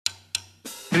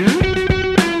Steven,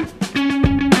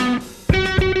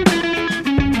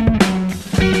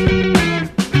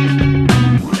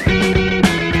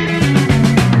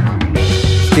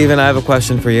 I have a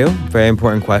question for you. Very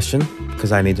important question,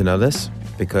 because I need to know this.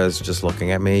 Because just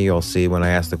looking at me, you'll see when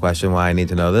I ask the question why I need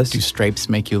to know this. Do stripes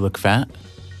make you look fat?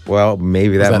 Well,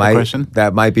 maybe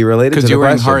that might be related to the question. Because you're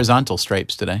wearing horizontal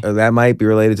stripes today. That might be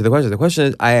related to the question. The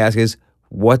question I ask is,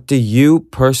 what do you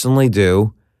personally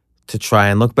do to try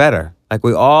and look better? Like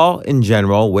we all, in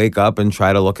general, wake up and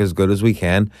try to look as good as we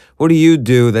can. What do you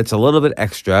do that's a little bit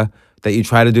extra that you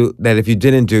try to do that if you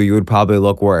didn't do, you would probably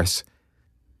look worse?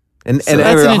 And that's an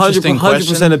interesting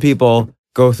 100% of people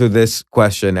go through this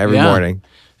question every morning.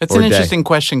 It's an interesting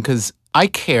question because I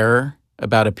care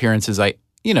about appearances.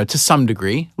 To some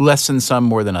degree, less than some,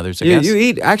 more than others, I guess. You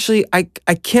eat, actually, I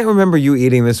can't remember you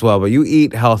eating this well, but you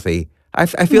eat healthy. I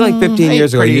feel like 15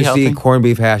 years ago, you used to eat corned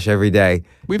beef hash every day.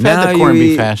 We've had the corned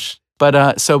beef hash.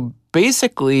 But so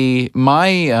basically, this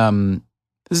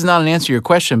is not an answer to your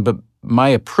question, but my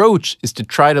approach is to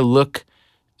try to look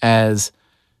as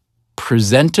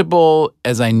presentable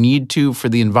as I need to for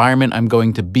the environment I'm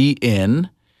going to be in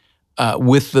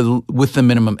with the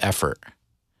minimum effort.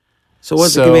 So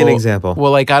give me an example.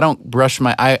 Well, like I don't brush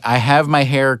I have my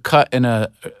hair cut in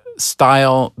a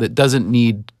style that doesn't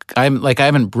need, I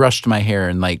haven't brushed my hair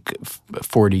in like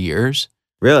 40 years.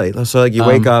 Really? So like you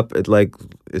wake up, it like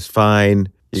is fine.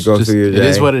 You go through your day. It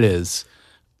is what it is.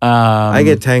 I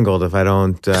get tangled if I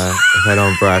don't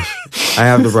brush. I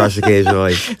have to brush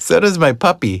occasionally. So does my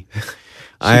puppy.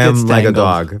 I am like a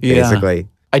dog, basically. Yeah.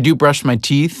 I do brush my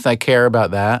teeth. I care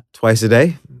about that. Twice a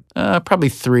day? Probably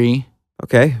 3.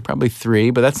 Okay. Probably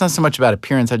 3, but that's not so much about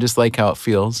appearance. I just like how it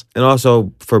feels. And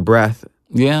also for breath.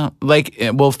 Yeah,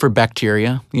 for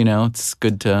bacteria, it's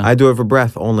good to... I do it for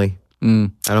breath only. I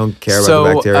don't care about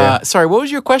the bacteria. Sorry, what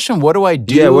was your question? What do I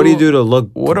do? Yeah, what do you do to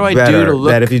look What do I better, do to look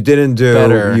that if you didn't do,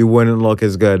 better? You wouldn't look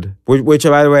as good? Which,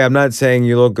 by the way, I'm not saying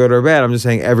you look good or bad. I'm just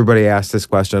saying everybody asks this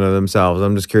question of themselves.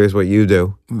 I'm just curious what you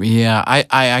do. Yeah,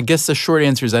 I guess the short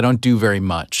answer is I don't do very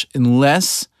much.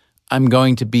 Unless I'm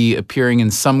going to be appearing in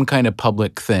some kind of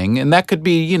public thing. And that could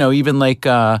be, even like,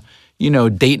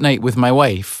 date night with my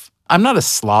wife. I'm not a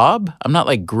slob. I'm not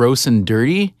like gross and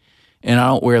dirty. And I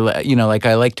don't wear, like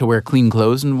I like to wear clean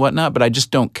clothes and whatnot, but I just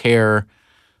don't care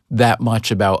that much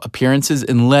about appearances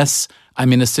unless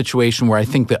I'm in a situation where I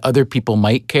think that other people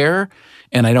might care.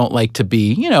 And I don't like to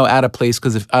be, out of place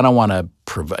because if I don't want to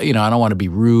I don't want to be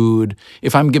rude.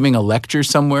 If I'm giving a lecture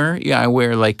somewhere, I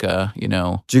wear like a,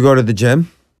 Do you go to the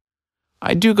gym?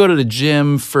 I do go to the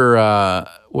gym for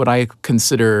what I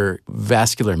consider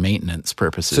vascular maintenance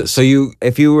purposes. So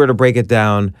if you were to break it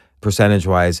down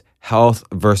percentage-wise, health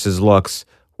versus looks,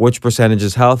 which percentage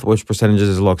is health, which percentage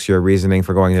is looks, your reasoning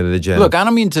for going into the gym? Look, I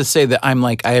don't mean to say that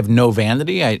I have no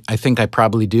vanity. I think I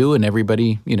probably do, and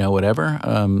everybody, whatever.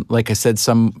 Like I said,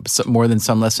 some more than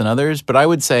some, less than others. But I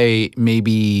would say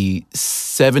maybe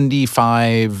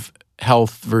 75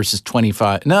 health versus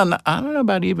 25. No, I don't know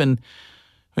about even...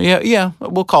 Yeah,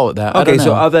 we'll call it that. Okay,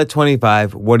 so of that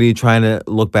 25, what are you trying to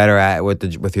look better at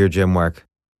with your gym work?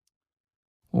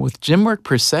 With gym work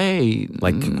per se,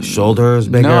 like shoulders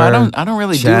bigger. No, I don't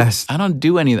really chest. I don't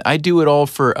do any. I do it all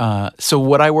for. So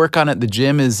what I work on at the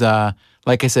gym is,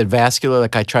 like I said, vascular.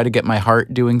 Like I try to get my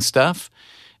heart doing stuff.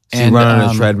 So you run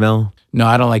on a treadmill? No,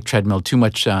 I don't like treadmill. Too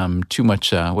much.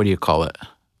 What do you call it?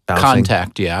 Bouncing.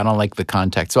 Contact. Yeah, I don't like the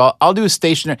contact. So I'll do a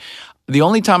stationary. The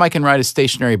only time I can ride a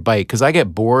stationary bike, because I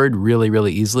get bored really,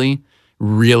 really easily.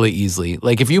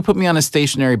 Like if you put me on a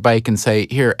stationary bike and say,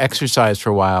 here, exercise for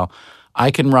a while,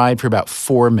 I can ride for about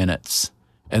 4 minutes.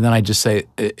 And then I just say,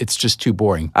 it's just too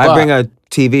boring. I bring a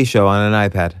TV show on an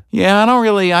iPad. Yeah,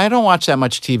 I don't watch that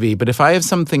much TV. But if I have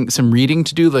some reading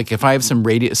to do, like if I have some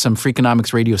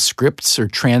Freakonomics radio scripts or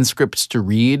transcripts to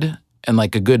read and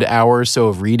like a good hour or so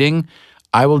of reading,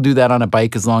 I will do that on a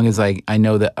bike as long as I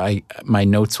know that my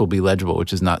notes will be legible,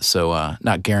 which is not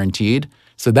guaranteed.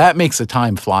 So that makes the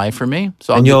time fly for me.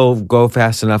 So you'll go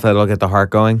fast enough that it'll get the heart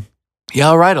going? Yeah,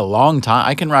 I'll ride a long time.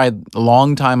 I can ride a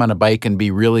long time on a bike and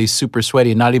be really super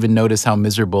sweaty and not even notice how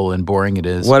miserable and boring it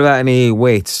is. What about any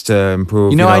weights to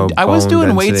improve, I was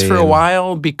doing weights for a and...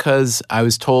 while because I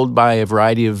was told by a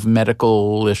variety of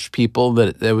medical-ish people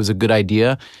that it was a good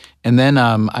idea. And then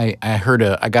I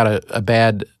got a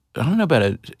bad... I don't know about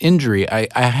an injury. I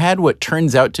had what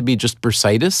turns out to be just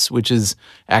bursitis, which is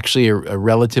actually a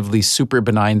relatively super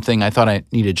benign thing. I thought I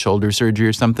needed shoulder surgery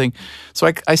or something.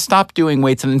 So I stopped doing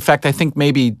weights. And in fact, I think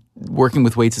maybe working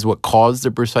with weights is what caused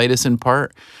the bursitis in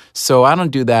part. So I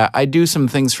don't do that. I do some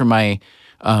things for my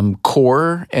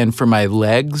core and for my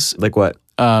legs. Like what?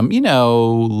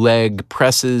 leg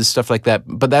presses, stuff like that.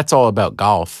 But that's all about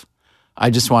golf. I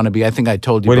just want to be, I think I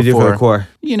told you What do you before. do for the core?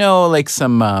 Like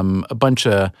a bunch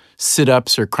of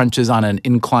sit-ups or crunches on an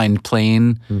inclined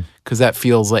plane because that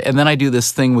feels like, and then I do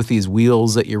this thing with these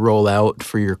wheels that you roll out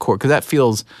for your core because that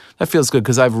feels good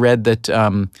because I've read that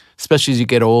especially as you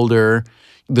get older,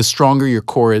 the stronger your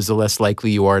core is, the less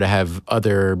likely you are to have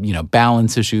other,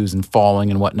 balance issues and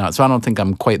falling and whatnot. So I don't think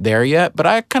I'm quite there yet, but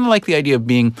I kind of like the idea of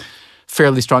being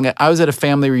fairly strong. I was at a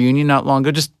family reunion not long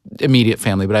ago, just immediate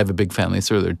family, but I have a big family,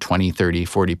 so there are 20, 30,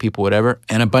 40 people, whatever.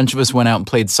 And a bunch of us went out and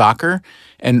played soccer.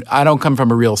 And I don't come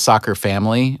from a real soccer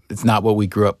family. It's not what we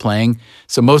grew up playing.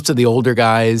 So most of the older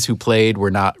guys who played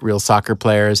were not real soccer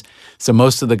players. So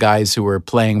most of the guys who were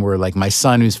playing were like my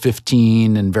son who's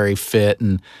 15 and very fit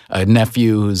and a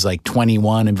nephew who's like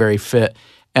 21 and very fit.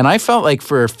 And I felt like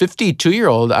for a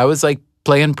 52-year-old, I was like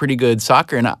playing pretty good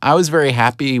soccer. And I was very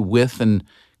happy with and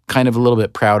kind of a little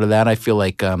bit proud of that. I feel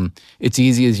like it's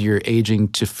easy as you're aging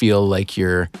to feel like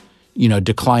you're,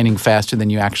 declining faster than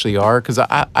you actually are because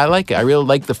I like it. I really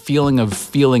like the feeling of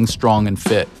feeling strong and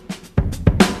fit.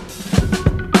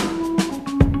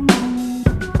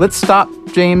 Let's stop,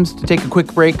 James, to take a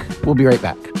quick break. We'll be right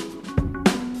back.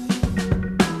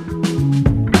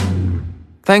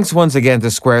 Thanks once again to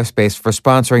Squarespace for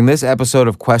sponsoring this episode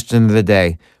of Question of the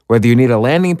Day. Whether you need a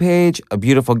landing page, a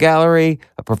beautiful gallery,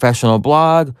 a professional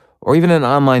blog, or even an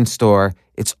online store,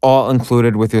 it's all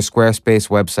included with your Squarespace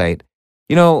website.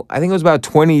 I think it was about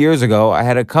 20 years ago, I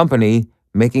had a company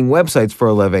making websites for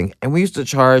a living, and we used to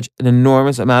charge an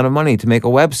enormous amount of money to make a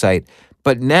website.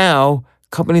 But now,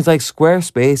 companies like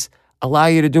Squarespace allow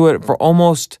you to do it for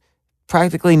almost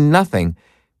practically nothing.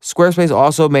 Squarespace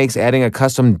also makes adding a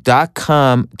custom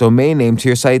 .com domain name to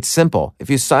your site simple. If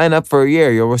you sign up for a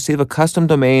year, you'll receive a custom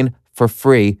domain for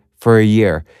free for a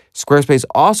year. Squarespace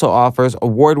also offers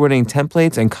award-winning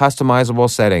templates and customizable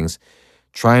settings.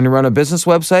 Trying to run a business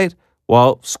website?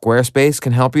 Well, Squarespace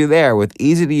can help you there with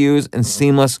easy-to-use and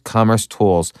seamless commerce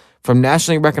tools. From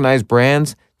nationally recognized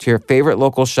brands to your favorite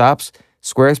local shops,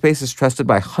 Squarespace is trusted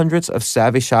by hundreds of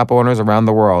savvy shop owners around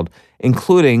the world,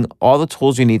 including all the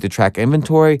tools you need to track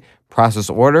inventory, process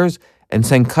orders, and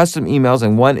send custom emails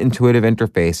in one intuitive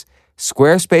interface.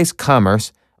 Squarespace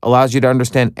Commerce allows you to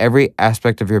understand every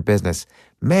aspect of your business.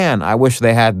 Man, I wish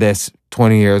they had this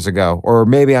 20 years ago, or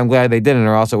maybe I'm glad they didn't,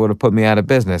 or else it would have put me out of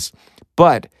business.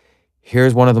 But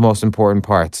here's one of the most important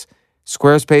parts.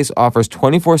 Squarespace offers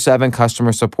 24/7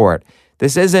 customer support.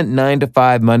 This isn't 9 to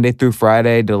 5, Monday through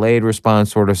Friday, delayed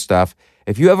response sort of stuff.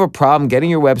 If you have a problem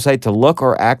getting your website to look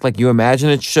or act like you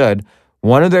imagine it should,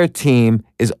 one of their team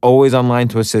is always online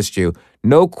to assist you.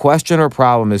 No question or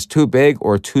problem is too big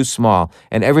or too small,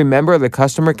 and every member of the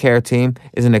customer care team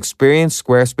is an experienced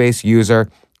Squarespace user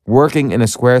working in a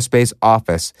Squarespace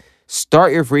office.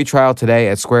 Start your free trial today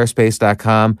at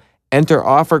squarespace.com. Enter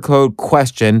offer code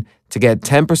QUESTION to get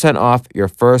 10% off your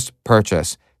first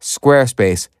purchase.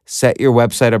 Squarespace, set your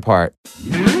website apart.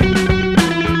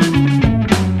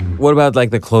 What about like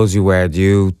the clothes you wear? Do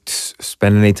you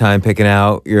spend any time picking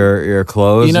out your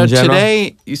clothes in general?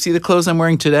 Today, you see the clothes I'm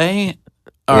wearing today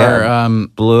are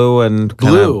blue and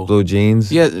blue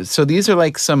jeans. Yeah, so these are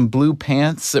like some blue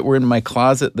pants that were in my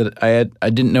closet that I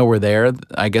didn't know were there.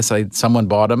 I guess someone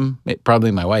bought them,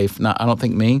 probably my wife, I don't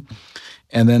think me.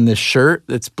 And then this shirt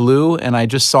that's blue, and I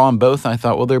just saw them both, and I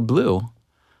thought, well, they're blue.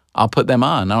 I'll put them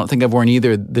on. I don't think I've worn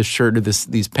either this shirt or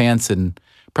these pants in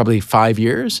probably 5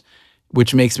 years,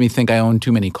 which makes me think I own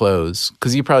too many clothes.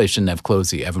 Because you probably shouldn't have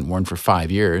clothes that you haven't worn for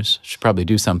 5 years. Should probably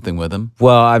do something with them.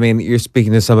 Well, I mean, you're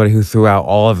speaking to somebody who threw out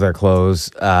all of their clothes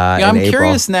I'm in April.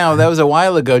 Curious now. That was a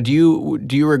while ago. Do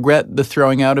you regret the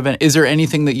throwing out event? Is there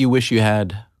anything that you wish you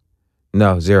had?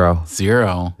 No, zero.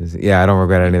 Zero? Yeah, I don't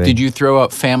regret anything. Did you throw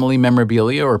out family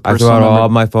memorabilia or I personal threw out all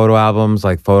of my photo albums,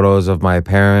 like photos of my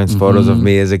parents, photos of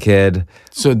me as a kid.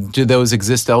 So do those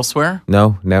exist elsewhere?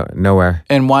 No, nowhere.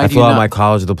 And why I do you threw out not? my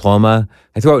college diploma.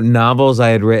 I threw out novels I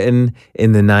had written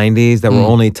in the 90s that were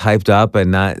only typed up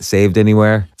and not saved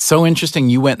anywhere. So interesting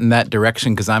you went in that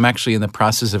direction because I'm actually in the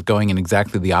process of going in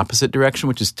exactly the opposite direction,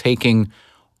 which is taking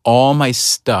all my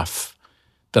stuff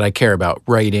that I care about,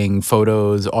 writing,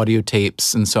 photos, audio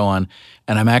tapes, and so on.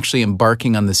 And I'm actually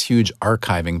embarking on this huge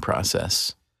archiving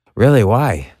process. Really?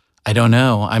 Why? I don't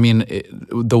know. I mean,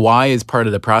 the why is part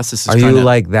of the process. Are you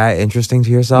like that interesting to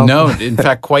yourself? No, in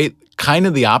fact, quite kind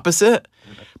of the opposite.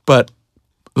 But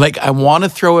like I want to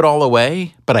throw it all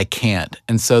away, but I can't.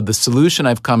 And so the solution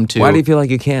I've come to— Why do you feel like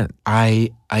you can't?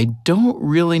 I don't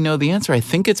really know the answer. I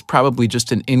think it's probably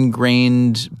just an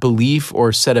ingrained belief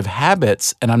or set of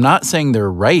habits, and I'm not saying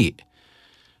they're right.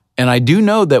 And I do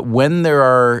know that when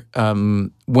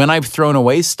when I've thrown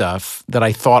away stuff that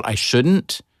I thought I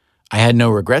shouldn't, I had no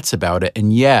regrets about it.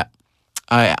 And yet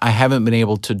I haven't been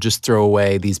able to just throw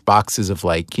away these boxes of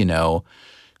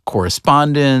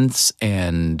correspondence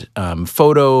and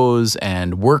photos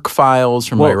and work files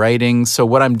from my writing. So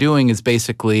what I'm doing is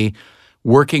basically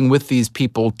working with these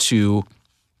people to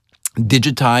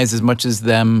digitize as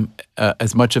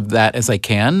much of that as I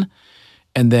can,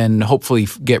 and then hopefully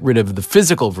get rid of the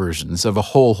physical versions of a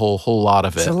whole lot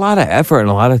of it. It's a lot of effort and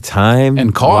a lot of time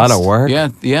and cost. A lot of work.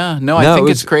 Yeah. No, I think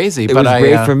it's crazy. It was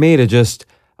great for me to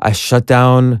I shut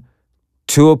down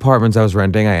 2 apartments I was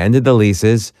renting. I ended the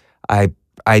leases.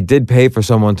 I did pay for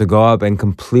someone to go up and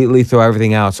completely throw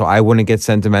everything out so I wouldn't get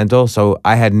sentimental. So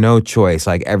I had no choice.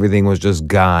 Like everything was just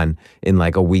gone in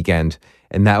like a weekend.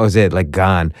 And that was it, like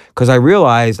gone. Because I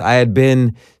realized I had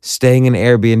been staying in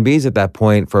Airbnbs at that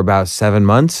point for about 7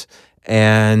 months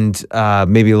and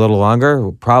maybe a little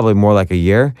longer, probably more like a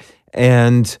year.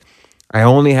 And I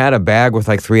only had a bag with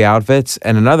like 3 outfits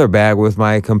and another bag with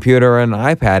my computer and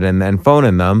iPad and phone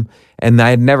in them. And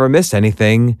I had never missed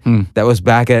anything that was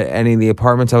back at any of the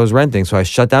apartments I was renting. So I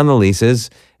shut down the leases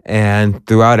and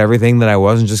threw out everything that I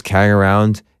wasn't just carrying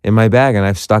around in my bag. And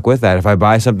I've stuck with that. If I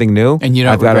buy something new, and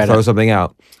I've got to throw something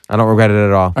out. I don't regret it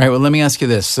at all. All right, well, let me ask you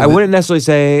this. I wouldn't necessarily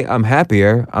say I'm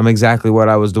happier. I'm exactly what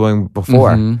I was doing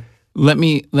before. Mm-hmm. Let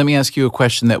me ask you a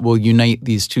question that will unite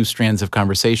these 2 strands of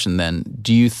conversation then.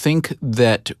 Do you think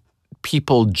that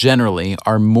people generally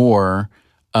are more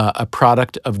a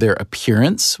product of their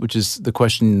appearance, which is the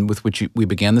question with which we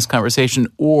began this conversation,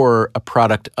 or a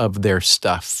product of their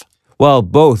stuff? Well,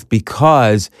 both,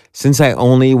 because since I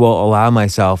only will allow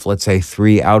myself, let's say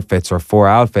 3 outfits or 4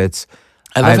 outfits.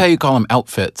 I love how you call them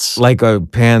outfits. Like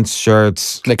pants,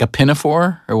 shirts. Like a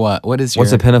pinafore or what? What's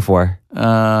a pinafore?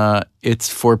 It's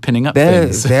for pinning up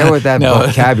things. There with that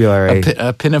vocabulary.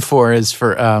 A pinafore is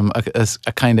for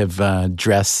a kind of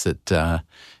dress that,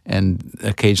 and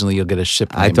occasionally you'll get a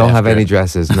ship. I don't have any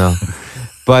dresses, no.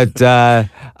 But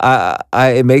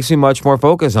it makes me much more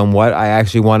focused on what I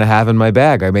actually want to have in my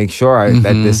bag. I make sure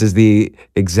that this is the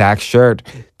exact shirt.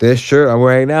 This shirt I'm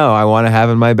wearing now, I want to have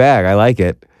in my bag. I like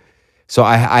it. So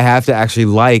I have to actually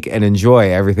like and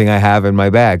enjoy everything I have in my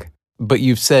bag. But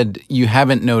you've said you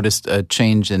haven't noticed a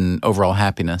change in overall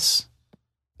happiness.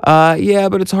 Yeah,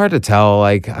 but it's hard to tell.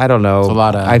 Like, I don't know.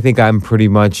 I think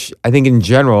in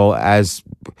general, as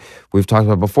we've talked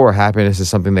about before, happiness is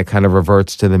something that kind of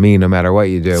reverts to the mean no matter what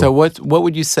you do. So what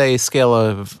would you say, scale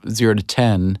of 0 to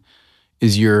 10,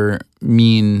 is your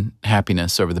mean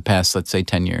happiness over the past, let's say,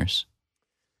 10 years?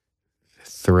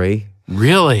 3.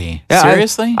 Really? Yeah,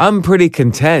 Seriously? I'm pretty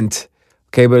content.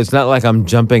 Okay, but it's not like I'm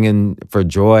jumping in for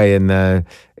joy in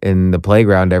the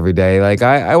playground every day. Like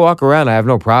I walk around, I have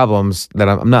no problems. That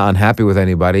I'm not unhappy with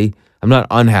anybody. I'm not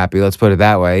unhappy. Let's put it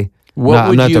that way.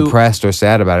 I'm not depressed or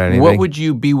sad about anything. What would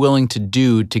you be willing to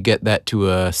do to get that to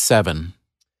a 7?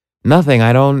 Nothing.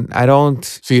 I don't.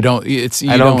 So you don't.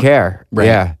 I don't care. Right.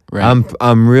 Yeah. Right.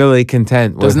 I'm really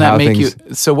content. Doesn't with that how make things,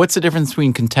 you? So what's the difference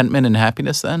between contentment and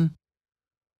happiness then?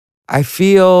 I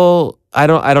feel I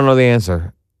don't know the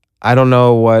answer. I don't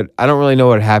really know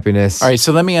what happiness. All right,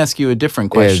 so let me ask you a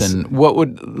different question.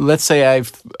 Let's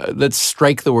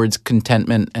strike the words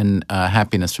contentment and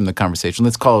happiness from the conversation.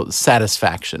 Let's call it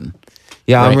satisfaction.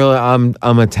 Yeah, right?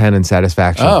 I'm a 10 in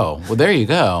satisfaction. Oh, well, there you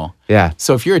go. Yeah.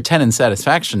 So if you're a 10 in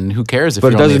satisfaction, who cares if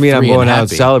but you're only a 3 But it doesn't mean I'm going out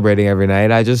happy? celebrating every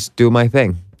night. I just do my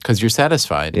thing. Because you're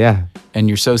satisfied. Yeah. And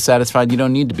you're so satisfied you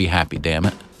don't need to be happy, damn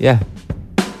it. Yeah.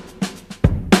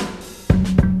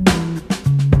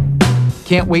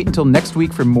 Can't wait until next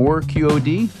week for more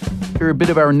QOD? Hear a bit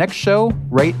of our next show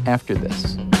right after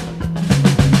this.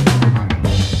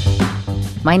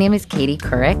 My name is Katie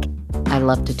Couric. I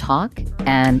love to talk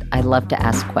and I love to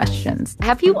ask questions.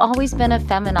 Have you always been a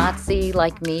feminazi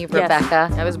like me, Rebecca?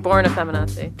 Yes, I was born a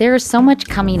feminazi. There is so much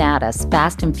coming at us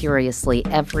fast and furiously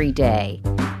every day,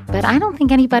 but I don't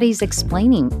think anybody's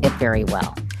explaining it very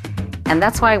well. And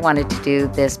that's why I wanted to do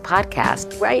this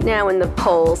podcast. Right now in the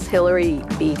polls, Hillary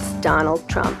beats Donald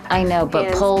Trump. I know, but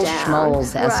hands polls down.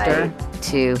 schmoles, Esther, Right.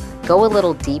 to go a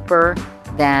little deeper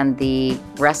than the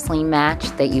wrestling match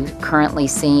that you currently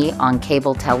see on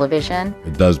cable television.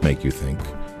 It does make you think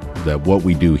that what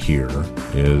we do here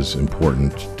is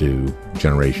important to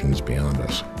generations beyond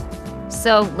us.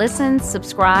 So listen,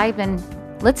 subscribe, and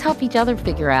let's help each other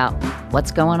figure out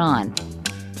what's going on.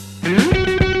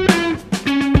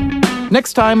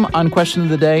 Next time on Question of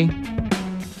the Day,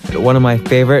 one of my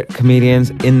favorite comedians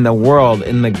in the world,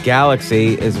 in the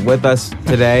galaxy, is with us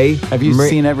today. Have you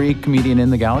seen every comedian in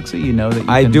the galaxy? You know that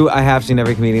I have seen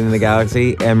every comedian in the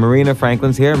galaxy. And Marina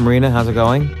Franklin's here. Marina, how's it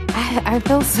going? I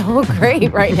feel so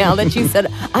great right now that you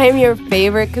said I am your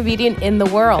favorite comedian in the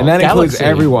world. And that includes Galaxy.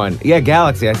 everyone. Yeah,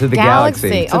 Galaxy. I said the Galaxy.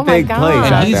 It's a Oh my big God. place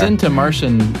And out he's there. into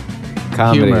Martian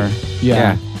Comedy. humor.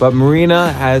 Yeah. But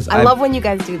Marina has... I love when you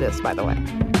guys do this, by the way.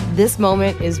 This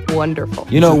moment is wonderful.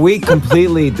 You know, we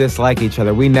completely dislike each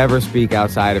other. We never speak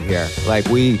outside of here. Like,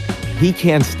 he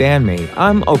can't stand me.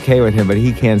 I'm okay with him, but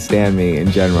he can't stand me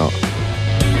in general.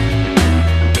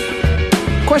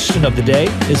 Question of the Day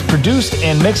is produced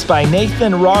and mixed by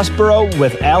Nathan Rossborough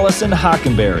with Allison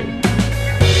Hockenberry.